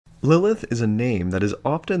Lilith is a name that is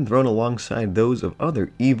often thrown alongside those of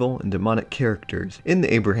other evil and demonic characters in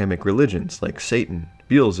the Abrahamic religions like Satan,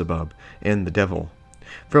 Beelzebub, and the devil.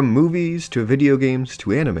 From movies to video games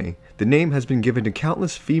to anime, the name has been given to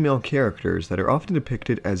countless female characters that are often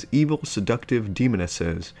depicted as evil, seductive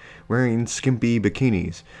demonesses, wearing skimpy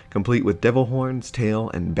bikinis, complete with devil horns,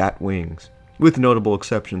 tail, and bat wings, with notable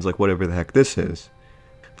exceptions like whatever the heck this is.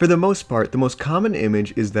 For the most part, the most common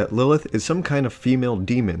image is that Lilith is some kind of female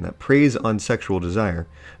demon that preys on sexual desire,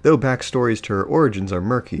 though backstories to her origins are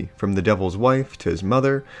murky, from the devil's wife to his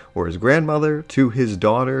mother or his grandmother to his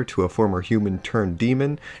daughter to a former human turned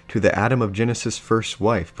demon to the Adam of Genesis' first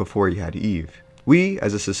wife before he had Eve. We,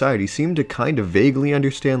 as a society, seem to kind of vaguely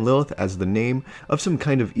understand Lilith as the name of some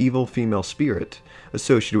kind of evil female spirit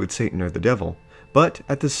associated with Satan or the devil. But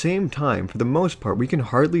at the same time, for the most part, we can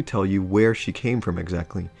hardly tell you where she came from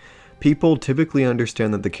exactly. People typically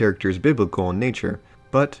understand that the character is biblical in nature,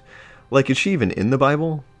 but, is she even in the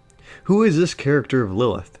Bible? Who is this character of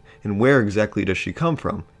Lilith, and where exactly does she come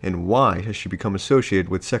from, and why has she become associated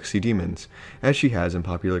with sexy demons, as she has in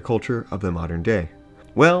popular culture of the modern day?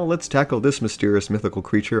 Well, let's tackle this mysterious mythical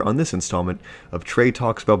creature on this installment of Trey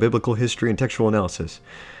Talks About Biblical History and Textual Analysis.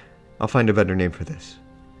 I'll find a better name for this.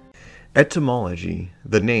 Etymology,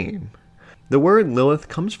 the name. The word Lilith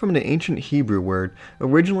comes from an ancient Hebrew word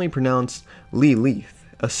originally pronounced Lilith,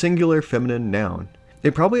 a singular feminine noun.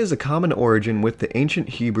 It probably has a common origin with the ancient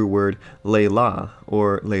Hebrew word Layla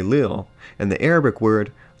or Laylil and the Arabic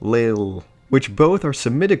word Layl, which both are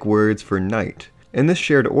Semitic words for night. And this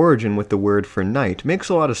shared origin with the word for night makes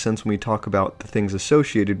a lot of sense when we talk about the things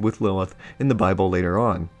associated with Lilith in the Bible later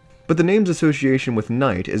on. But the name's association with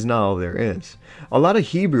night is not all there is. A lot of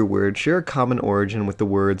Hebrew words share a common origin with the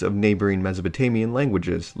words of neighboring Mesopotamian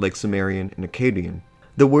languages, like Sumerian and Akkadian.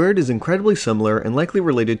 The word is incredibly similar and likely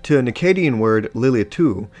related to an Akkadian word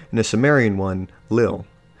Lilitu and a Sumerian one, Lil,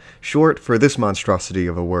 short for this monstrosity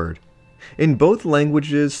of a word. In both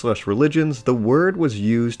languages/religions, the word was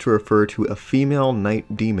used to refer to a female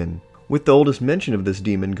night demon, with the oldest mention of this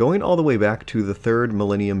demon going all the way back to the 3rd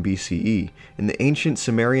millennium BCE in the ancient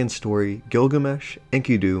Sumerian story Gilgamesh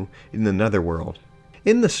Enkidu in the Netherworld.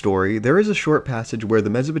 In the story, there is a short passage where the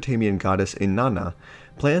Mesopotamian goddess Inanna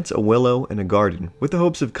plants a willow in a garden with the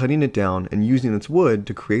hopes of cutting it down and using its wood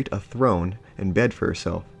to create a throne and bed for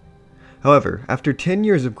herself. However, after 10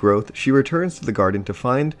 years of growth, she returns to the garden to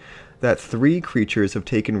find that 3 creatures have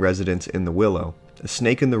taken residence in the willow: a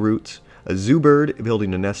snake in the roots, a zoo bird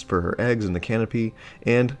building a nest for her eggs in the canopy,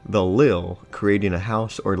 and the Lil creating a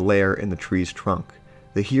house or lair in the tree's trunk.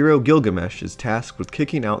 The hero Gilgamesh is tasked with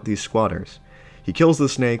kicking out these squatters. He kills the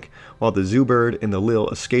snake, while the zoo bird and the Lil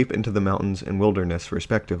escape into the mountains and wilderness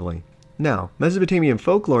respectively. Now, Mesopotamian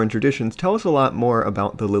folklore and traditions tell us a lot more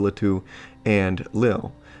about the Lilitu and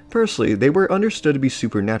Lil. Firstly, they were understood to be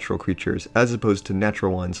supernatural creatures, as opposed to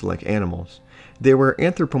natural ones like animals. They were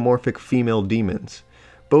anthropomorphic female demons.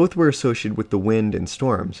 Both were associated with the wind and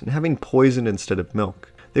storms, and having poison instead of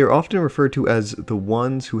milk. They are often referred to as the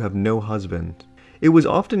ones who have no husband. It was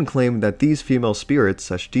often claimed that these female spirits,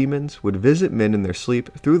 such demons, would visit men in their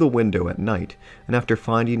sleep through the window at night, and after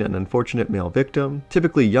finding an unfortunate male victim,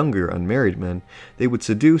 typically younger unmarried men, they would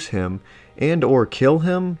seduce him and or kill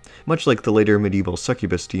him, much like the later medieval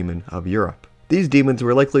succubus demon of Europe. These demons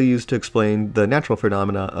were likely used to explain the natural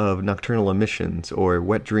phenomena of nocturnal emissions or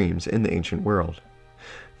wet dreams in the ancient world.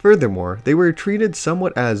 Furthermore, they were treated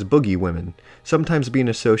somewhat as boogie women, sometimes being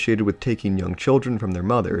associated with taking young children from their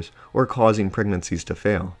mothers or causing pregnancies to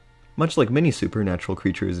fail. Much like many supernatural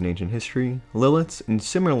creatures in ancient history, Liliths and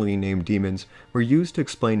similarly named demons were used to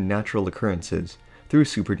explain natural occurrences through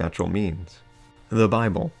supernatural means. The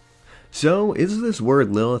Bible. So, is this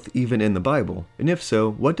word Lilith even in the Bible? And if so,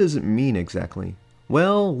 what does it mean exactly?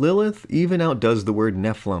 Well, Lilith even outdoes the word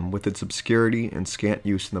Nephilim with its obscurity and scant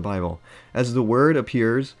use in the Bible, as the word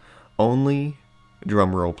appears only,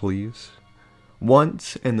 drumroll please,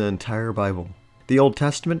 once in the entire Bible. The Old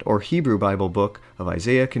Testament or Hebrew Bible book of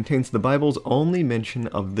Isaiah contains the Bible's only mention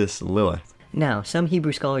of this Lilith. Now, some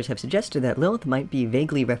Hebrew scholars have suggested that Lilith might be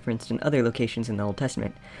vaguely referenced in other locations in the Old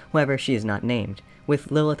Testament, however she is not named, with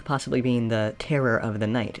Lilith possibly being the terror of the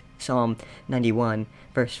night. Psalm 91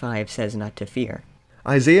 verse 5 says not to fear.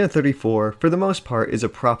 Isaiah 34, for the most part, is a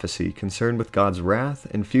prophecy concerned with God's wrath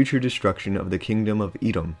and future destruction of the kingdom of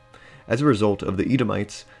Edom, as a result of the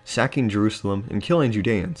Edomites sacking Jerusalem and killing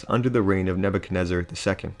Judeans under the reign of Nebuchadnezzar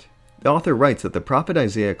II. The author writes that the prophet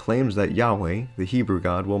Isaiah claims that Yahweh, the Hebrew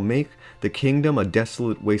God, will make the kingdom a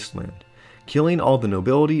desolate wasteland, killing all the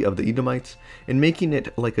nobility of the Edomites and making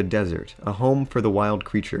it like a desert, a home for the wild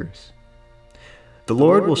creatures. The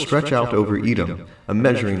Lord will stretch out over Edom a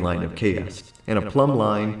measuring line of chaos, and a plumb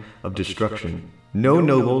line of destruction. No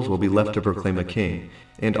nobles will be left to proclaim a king,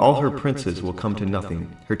 and all her princes will come to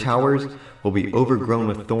nothing. Her towers will be overgrown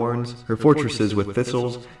with thorns, her fortresses with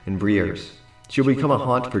thistles and briers. She will become a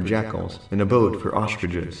haunt for jackals, an abode for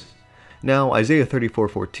ostriches. Now, Isaiah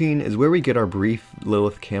 34:14 is where we get our brief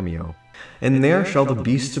Lilith cameo. And there shall the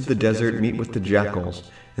beasts of the desert meet with the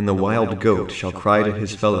jackals, and the wild goat shall cry to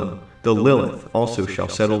his fellow. The Lilith also shall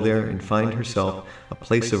settle there and find herself a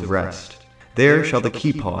place of rest. There shall the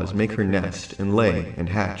Qeteb make her nest, and lay, and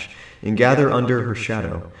hatch, and gather under her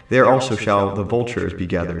shadow. There also shall the vultures be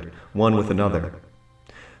gathered, one with another.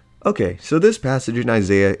 Okay, so this passage in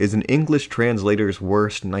Isaiah is an English translator's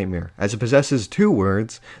worst nightmare, as it possesses two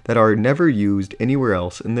words that are never used anywhere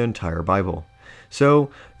else in the entire Bible. So,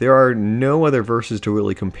 there are no other verses to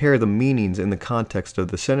really compare the meanings in the context of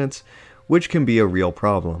the sentence, which can be a real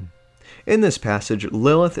problem. In this passage,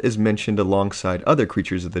 Lilith is mentioned alongside other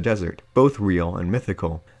creatures of the desert, both real and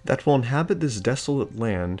mythical, that will inhabit this desolate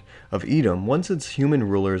land of Edom once its human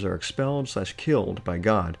rulers are expelled/killed by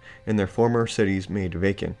God, and their former cities made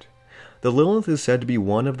vacant. The Lilith is said to be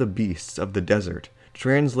one of the beasts of the desert,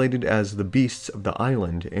 translated as the beasts of the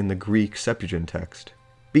island in the Greek Septuagint text.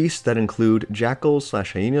 Beasts that include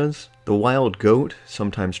jackals/hyenas, the wild goat,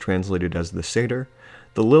 sometimes translated as the satyr,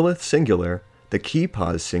 the Lilith singular, the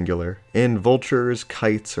Qeteb singular, and vultures,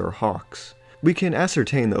 kites, or hawks. We can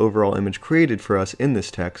ascertain the overall image created for us in this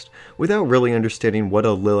text without really understanding what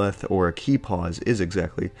a Lilith or a Qeteb is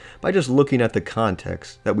exactly, by just looking at the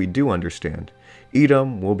context that we do understand.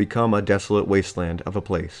 Edom will become a desolate wasteland of a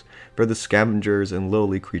place for the scavengers and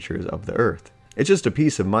lowly creatures of the earth. It's just a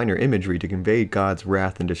piece of minor imagery to convey God's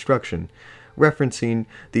wrath and destruction, referencing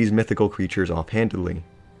these mythical creatures offhandedly.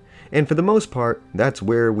 And for the most part, that's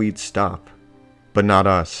where we'd stop. But not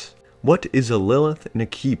us. What is a Lilith and a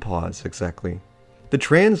Qeteb exactly? The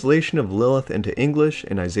translation of Lilith into English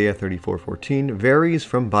in Isaiah 34:14 varies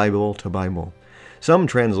from Bible to Bible. Some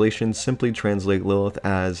translations simply translate Lilith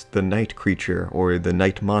as the night creature or the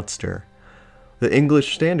night monster. The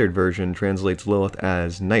English Standard Version translates Lilith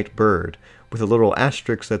as night bird, with a little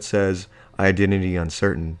asterisk that says, identity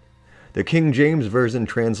uncertain. The King James Version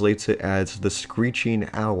translates it as the screeching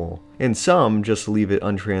owl, and some just leave it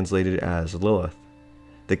untranslated as Lilith.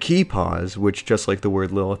 The Qeteb, which just like the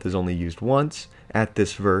word Lilith is only used once at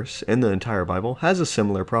this verse in the entire Bible, has a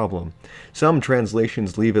similar problem. Some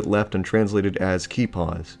translations leave it left untranslated as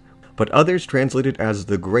Qeteb, but others translate it as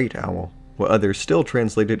the great owl, while others still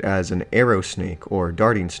translate it as an arrow snake or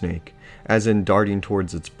darting snake, as in darting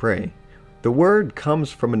towards its prey. The word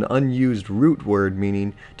comes from an unused root word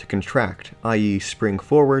meaning to contract, i.e. spring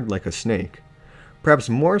forward like a snake. Perhaps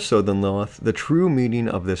more so than Lilith, the true meaning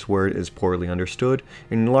of this word is poorly understood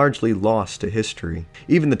and largely lost to history.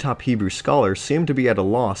 Even the top Hebrew scholars seem to be at a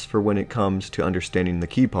loss for when it comes to understanding the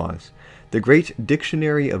Qeteb. The Great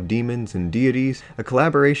Dictionary of Demons and Deities, a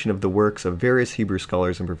collaboration of the works of various Hebrew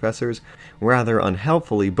scholars and professors, rather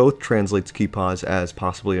unhelpfully both translates Qeteb as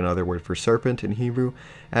possibly another word for serpent in Hebrew,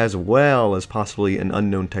 as well as possibly an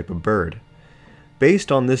unknown type of bird.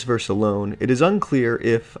 Based on this verse alone, it is unclear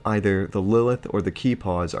if either the Lilith or the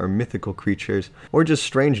Qeteb are mythical creatures or just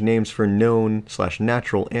strange names for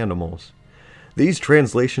known/natural animals. These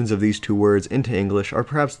translations of these two words into English are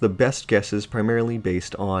perhaps the best guesses, primarily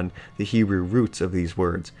based on the Hebrew roots of these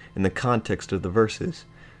words and the context of the verses.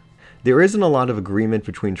 There isn't a lot of agreement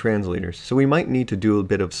between translators, so we might need to do a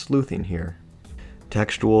bit of sleuthing here.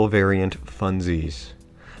 Textual variant funsies.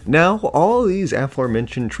 Now, all these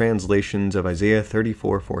aforementioned translations of Isaiah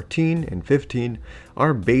 34:14 and 15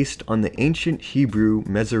 are based on the ancient Hebrew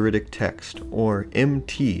Masoretic text, or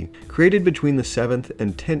MT, created between the 7th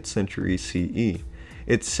and 10th centuries CE,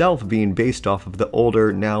 itself being based off of the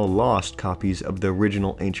older, now lost copies of the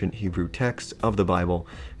original ancient Hebrew text of the Bible,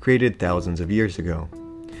 created thousands of years ago.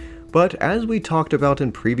 But as we talked about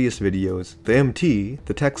in previous videos, the MT,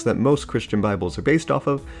 the text that most Christian Bibles are based off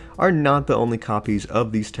of, are not the only copies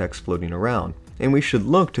of these texts floating around, and we should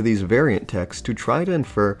look to these variant texts to try to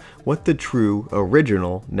infer what the true,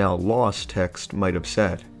 original, now lost text might have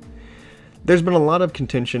said. There's been a lot of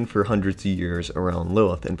contention for hundreds of years around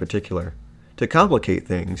Lilith in particular. To complicate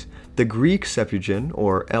things, the Greek Septuagint,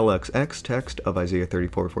 or LXX text of Isaiah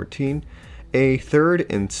 34:14, a 3rd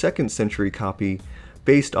and 2nd century copy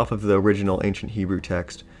based off of the original ancient Hebrew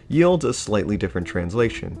text, yields a slightly different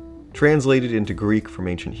translation. Translated into Greek from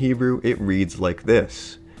ancient Hebrew, it reads like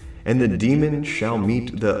this: "And the demons shall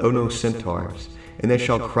meet the onocentaurs, and they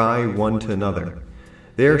shall cry one to another.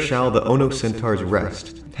 There shall the onocentaurs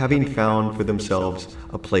rest, having found for themselves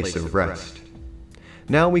a place of rest."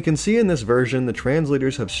 Now we can see in this version the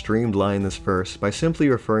translators have streamlined this verse by simply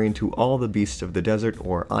referring to all the beasts of the desert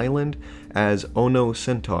or island as Ono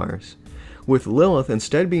centaurs, with Lilith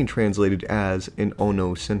instead being translated as an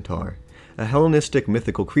Ono centaur, a Hellenistic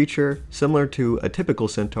mythical creature similar to a typical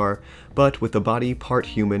centaur, but with a body part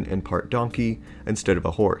human and part donkey instead of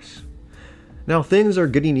a horse. Now things are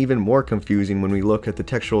getting even more confusing when we look at the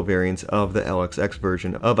textual variants of the LXX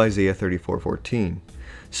version of Isaiah 34:14.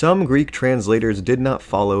 Some Greek translators did not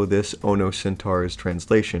follow this Ono centaur's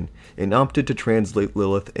translation and opted to translate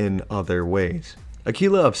Lilith in other ways.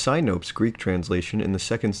 Aquila of Sinope's Greek translation in the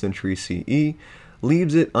 2nd century CE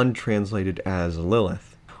leaves it untranslated as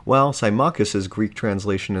Lilith, while Symmachus's Greek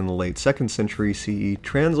translation in the late 2nd century CE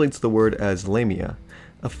translates the word as Lamia,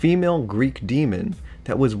 a female Greek demon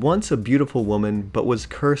that was once a beautiful woman but was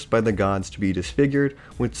cursed by the gods to be disfigured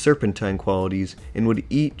with serpentine qualities and would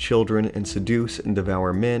eat children and seduce and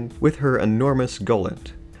devour men with her enormous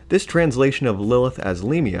gullet. This translation of Lilith as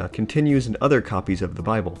Lamia continues in other copies of the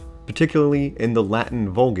Bible, particularly in the Latin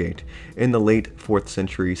Vulgate in the late 4th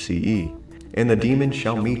century CE. And the demon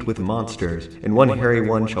shall meet with monsters, and one hairy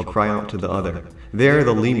one shall cry out to the other. There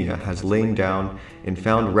the Lamia has lain down and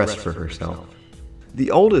found rest for herself.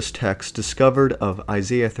 The oldest text discovered of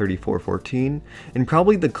Isaiah 34:14, and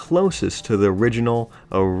probably the closest to the original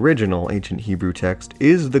ancient Hebrew text,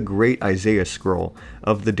 is the Great Isaiah Scroll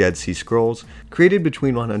of the Dead Sea Scrolls, created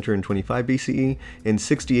between 125 BCE and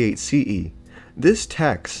 68 CE. This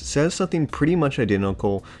text says something pretty much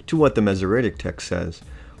identical to what the Masoretic text says,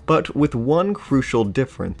 but with one crucial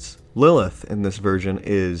difference. Lilith in this version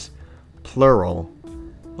is plural.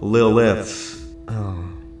 Liliths.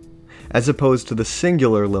 As opposed to the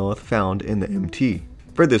singular Lilith found in the MT.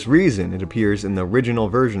 For this reason, it appears in the original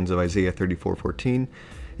versions of Isaiah 34:14,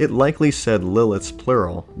 it likely said Liliths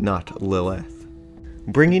plural, not Lilith.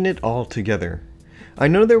 Bringing it all together. I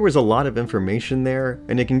know there was a lot of information there,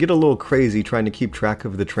 and it can get a little crazy trying to keep track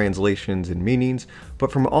of the translations and meanings,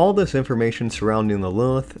 but from all this information surrounding the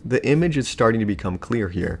Lilith, the image is starting to become clear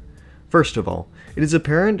here. First of all, it is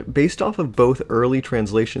apparent based off of both early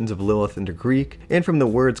translations of Lilith into Greek and from the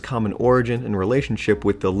word's common origin and relationship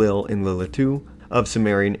with the Lil and Lilitu of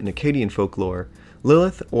Sumerian and Akkadian folklore,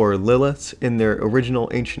 Lilith or Liliths in their original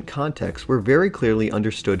ancient context were very clearly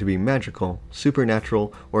understood to be magical,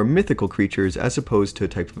 supernatural, or mythical creatures as opposed to a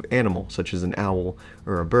type of animal such as an owl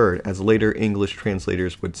or a bird, as later English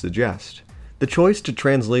translators would suggest. The choice to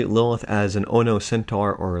translate Lilith as an Ono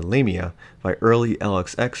centaur or Lamia by early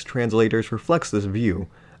LXX translators reflects this view,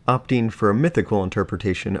 opting for a mythical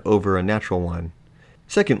interpretation over a natural one.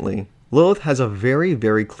 Secondly, Lilith has a very,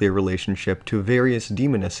 very clear relationship to various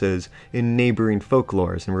demonesses in neighboring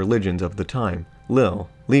folklores and religions of the time, Lil,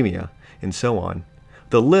 Lamia, and so on.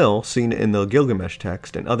 The Lil, seen in the Gilgamesh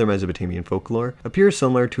text and other Mesopotamian folklore, appears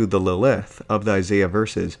similar to the Lilith of the Isaiah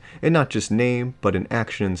verses, in not just name, but in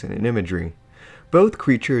actions and in imagery. Both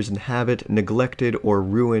creatures inhabit neglected or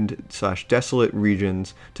ruined/desolate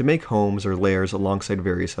regions to make homes or lairs alongside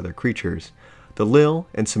various other creatures. The Lil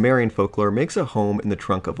in Sumerian folklore makes a home in the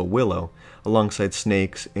trunk of a willow, alongside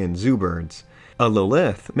snakes and zoo birds. A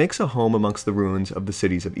Lilith makes a home amongst the ruins of the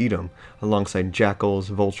cities of Edom, alongside jackals,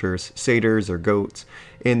 vultures, satyrs or goats,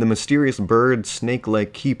 and the mysterious bird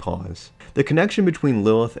snake-like Qepaws. The connection between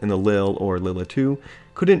Lilith and the Lil or Lilitu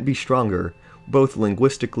couldn't be stronger, both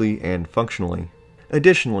linguistically and functionally.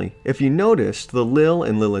 Additionally, if you noticed, the Lil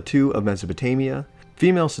and Lilitu of Mesopotamia,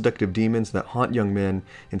 female seductive demons that haunt young men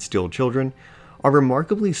and steal children, are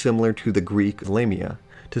remarkably similar to the Greek Lamia,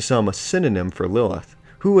 to some a synonym for Lilith,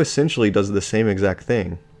 who essentially does the same exact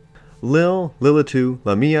thing. Lil, Lilitu,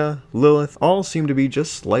 Lamia, Lilith all seem to be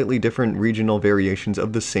just slightly different regional variations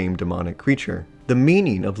of the same demonic creature. The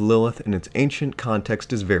meaning of Lilith in its ancient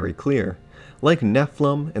context is very clear. Like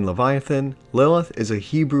Nephilim and Leviathan, Lilith is a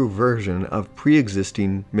Hebrew version of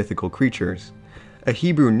pre-existing mythical creatures, a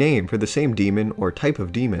Hebrew name for the same demon or type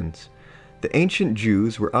of demons. The ancient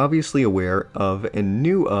Jews were obviously aware of and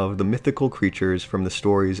knew of the mythical creatures from the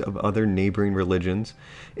stories of other neighboring religions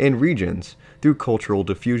and regions through cultural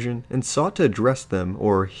diffusion and sought to address them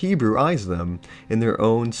or Hebraize them in their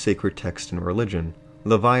own sacred text and religion.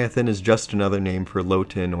 Leviathan is just another name for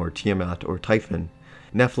Lotan or Tiamat or Typhon.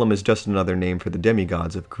 Nephilim is just another name for the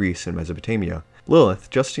demigods of Greece and Mesopotamia. Lilith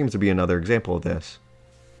just seems to be another example of this.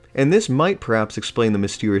 And this might perhaps explain the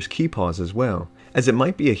mysterious Qepaws as well, as it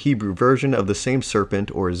might be a Hebrew version of the same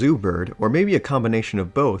serpent or zoo bird, or maybe a combination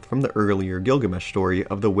of both from the earlier Gilgamesh story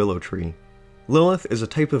of the willow tree. Lilith is a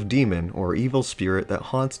type of demon or evil spirit that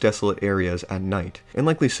haunts desolate areas at night, and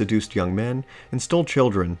likely seduced young men and stole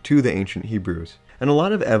children to the ancient Hebrews. And a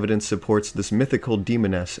lot of evidence supports this mythical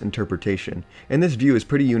demoness interpretation, and this view is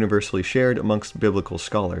pretty universally shared amongst biblical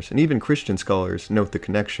scholars, and even Christian scholars note the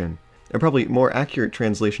connection. A probably more accurate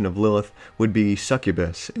translation of Lilith would be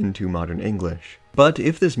succubus into modern English. But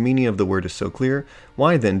if this meaning of the word is so clear,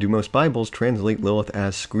 why then do most Bibles translate Lilith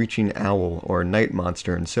as screeching owl or night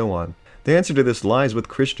monster and so on? The answer to this lies with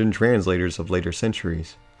Christian translators of later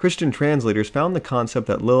centuries. Christian translators found the concept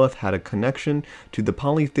that Lilith had a connection to the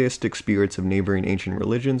polytheistic spirits of neighboring ancient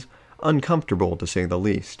religions uncomfortable, to say the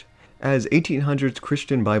least. As 1800s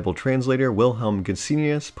Christian Bible translator Wilhelm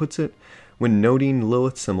Gesenius puts it, when noting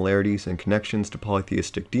Lilith's similarities and connections to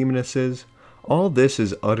polytheistic demonesses, all this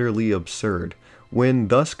is utterly absurd, when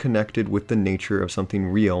thus connected with the nature of something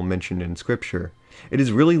real mentioned in Scripture. It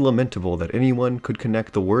is really lamentable that anyone could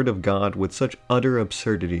connect the Word of God with such utter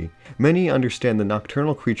absurdity. Many understand the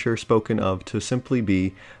nocturnal creature spoken of to simply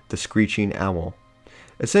be the screeching owl.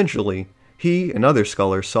 Essentially, he and other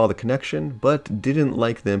scholars saw the connection, but didn't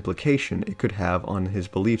like the implication it could have on his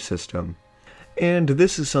belief system. And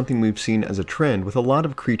this is something we've seen as a trend with a lot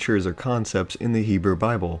of creatures or concepts in the Hebrew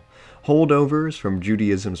Bible. Holdovers from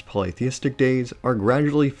Judaism's polytheistic days are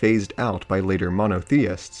gradually phased out by later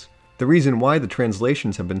monotheists. The reason why the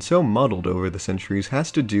translations have been so muddled over the centuries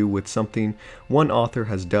has to do with something one author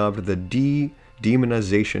has dubbed the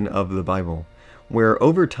De-Demonization of the Bible, where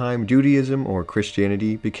over time Judaism or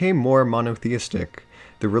Christianity became more monotheistic.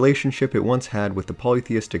 The relationship it once had with the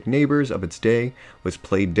polytheistic neighbors of its day was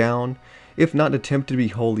played down, if not attempted to be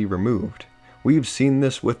wholly removed. We've seen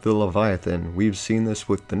this with the Leviathan, we've seen this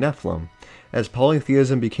with the Nephilim. As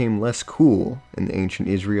polytheism became less cool in ancient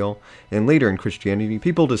Israel, and later in Christianity,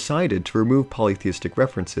 people decided to remove polytheistic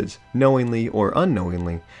references, knowingly or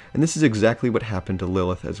unknowingly, and this is exactly what happened to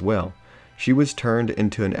Lilith as well. She was turned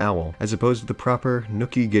into an owl, as opposed to the proper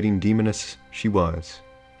nookie-getting demoness she was.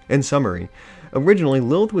 In summary, originally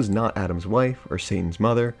Lilith was not Adam's wife or Satan's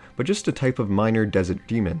mother, but just a type of minor desert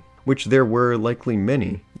demon, which there were likely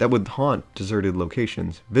many, that would haunt deserted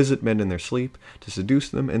locations, visit men in their sleep, to seduce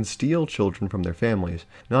them and steal children from their families,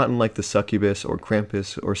 not unlike the succubus or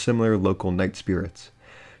Krampus or similar local night spirits.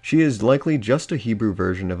 She is likely just a Hebrew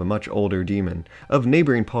version of a much older demon, of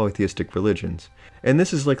neighboring polytheistic religions, and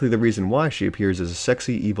this is likely the reason why she appears as a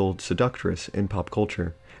sexy, evil seductress in pop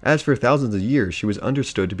culture. As for thousands of years, she was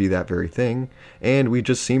understood to be that very thing, and we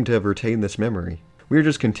just seem to have retained this memory. We are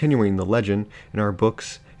just continuing the legend in our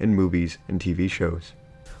books and movies and TV shows.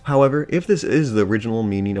 However, if this is the original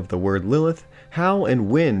meaning of the word Lilith, how and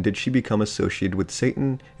when did she become associated with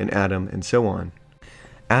Satan and Adam and so on?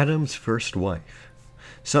 Adam's first wife.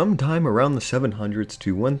 Sometime around the 700s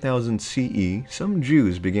to 1000 CE, some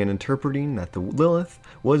Jews began interpreting that the Lilith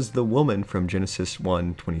was the woman from Genesis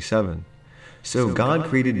 1:27. So God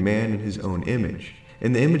created man in his own image.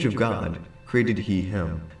 In the image of God created he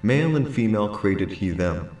him. Male and female created he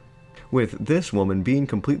them. With this woman being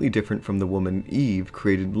completely different from the woman Eve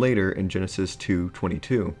created later in Genesis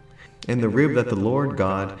 2:22. And the rib that the Lord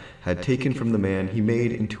God had taken from the man he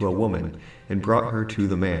made into a woman, and brought her to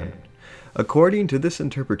the man. According to this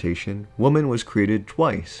interpretation, woman was created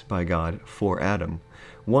twice by God for Adam,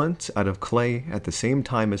 once out of clay at the same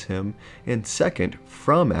time as him, and second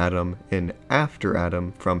from Adam and after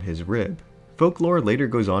Adam from his rib. Folklore later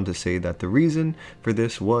goes on to say that the reason for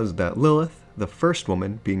this was that Lilith, the first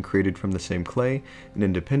woman, being created from the same clay and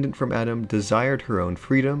independent from Adam, desired her own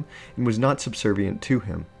freedom and was not subservient to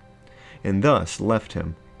him, and thus left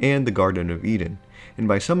him and the Garden of Eden, and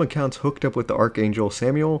by some accounts hooked up with the archangel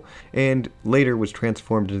Samuel, and later was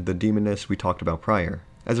transformed into the demoness we talked about prior.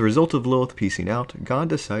 As a result of Lilith piecing out, God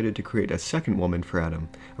decided to create a second woman for Adam,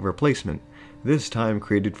 a replacement, this time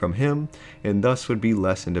created from him, and thus would be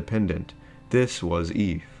less independent. This was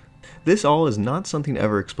Eve. This all is not something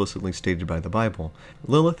ever explicitly stated by the Bible.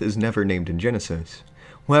 Lilith is never named in Genesis.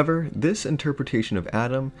 However, this interpretation of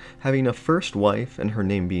Adam having a first wife and her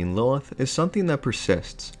name being Lilith is something that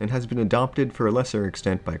persists and has been adopted for a lesser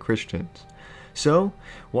extent by Christians. So,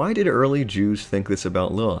 why did early Jews think this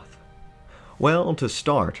about Lilith? Well, to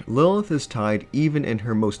start, Lilith is tied even in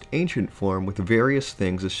her most ancient form with various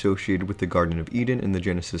things associated with the Garden of Eden in the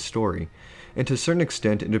Genesis story, and to a certain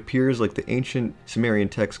extent it appears like the ancient Sumerian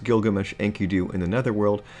text Gilgamesh Enkidu in the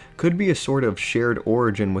Netherworld could be a sort of shared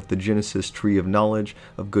origin with the Genesis tree of knowledge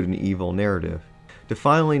of good and evil narrative.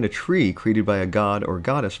 Defiling a tree created by a god or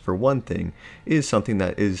goddess for one thing is something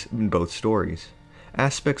that is in both stories.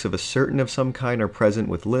 Aspects of a certain of some kind are present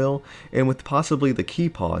with Lil, and with possibly the key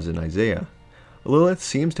pause in Isaiah. Lilith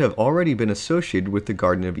seems to have already been associated with the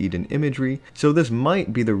Garden of Eden imagery, so this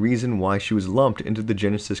might be the reason why she was lumped into the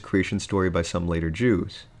Genesis creation story by some later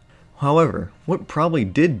Jews. However, what probably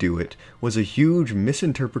did do it was a huge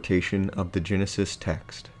misinterpretation of the Genesis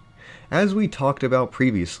text. As we talked about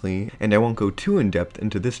previously, and I won't go too in-depth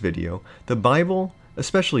into this video, the Bible,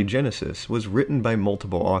 especially Genesis, was written by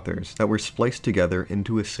multiple authors that were spliced together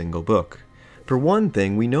into a single book. For one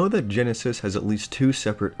thing, we know that Genesis has at least two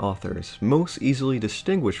separate authors, most easily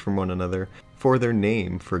distinguished from one another for their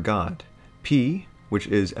name for God. P, which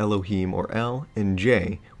is Elohim or El, and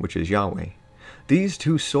J, which is Yahweh. These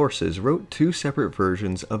two sources wrote two separate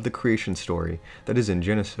versions of the creation story that is in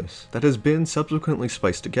Genesis, that has been subsequently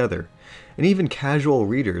spliced together, and even casual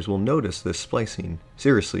readers will notice this splicing.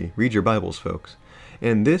 Seriously, read your Bibles, folks.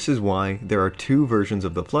 And this is why there are two versions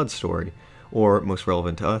of the flood story, or, most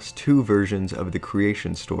relevant to us, two versions of the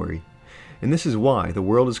creation story. And this is why the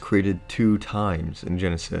world is created 2 times in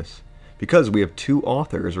Genesis, because we have two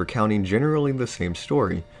authors recounting generally the same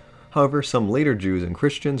story. However, some later Jews and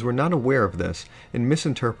Christians were not aware of this and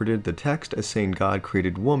misinterpreted the text as saying God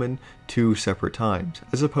created woman 2 separate times,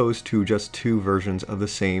 as opposed to just 2 versions of the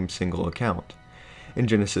same single account. In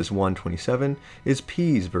Genesis 1:27 is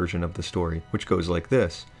P's version of the story, which goes like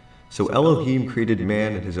this. So Elohim created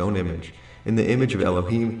man in his own image. In the image of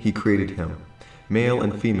Elohim, he created him. Male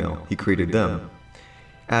and female, he created them.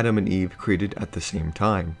 Adam and Eve created at the same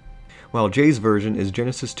time. While J's version is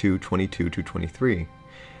Genesis 2:22-23.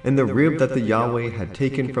 And the rib that the Yahweh had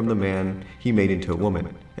taken from the man, he made into a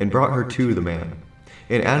woman, and brought her to the man.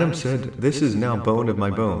 And Adam said, This is now bone of my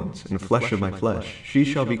bones, and flesh of my flesh. She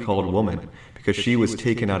shall be called woman, because she was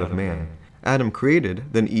taken out of man. Adam created,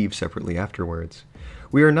 then Eve separately afterwards.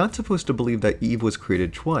 We are not supposed to believe that Eve was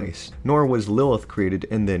created twice, nor was Lilith created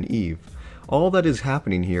and then Eve. All that is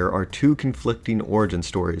happening here are 2 conflicting origin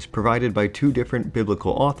stories provided by 2 different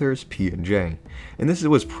biblical authors, P and J, and this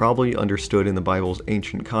was probably understood in the Bible's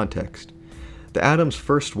ancient context. The Adam's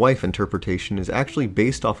first wife interpretation is actually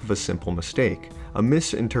based off of a simple mistake, a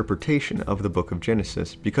misinterpretation of the book of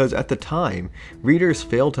Genesis, because at the time, readers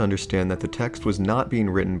failed to understand that the text was not being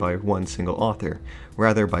written by one single author,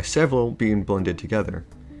 rather by several being blended together.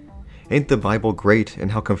 Ain't the Bible great,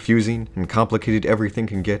 and how confusing and complicated everything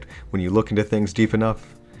can get when you look into things deep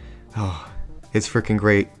enough? Oh, it's freaking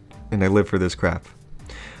great, and I live for this crap.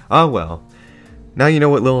 Ah well, now you know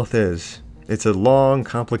what Lilith is. It's a long,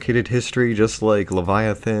 complicated history just like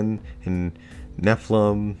Leviathan and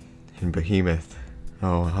Nephilim and Behemoth.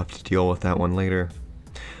 Oh, I'll have to deal with that one later.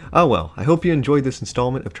 Ah well, I hope you enjoyed this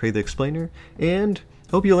installment of Trey the Explainer, and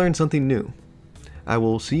hope you learned something new. I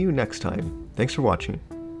will see you next time. Thanks for watching.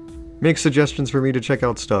 Make suggestions for me to check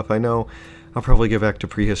out stuff. I know I'll probably get back to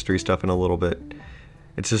prehistory stuff in a little bit.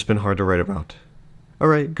 It's just been hard to write about.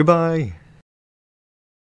 Alright, goodbye!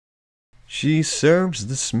 She serves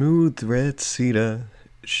the smooth red cedar.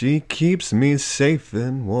 She keeps me safe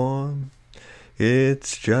and warm.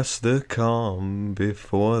 It's just the calm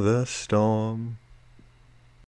before the storm.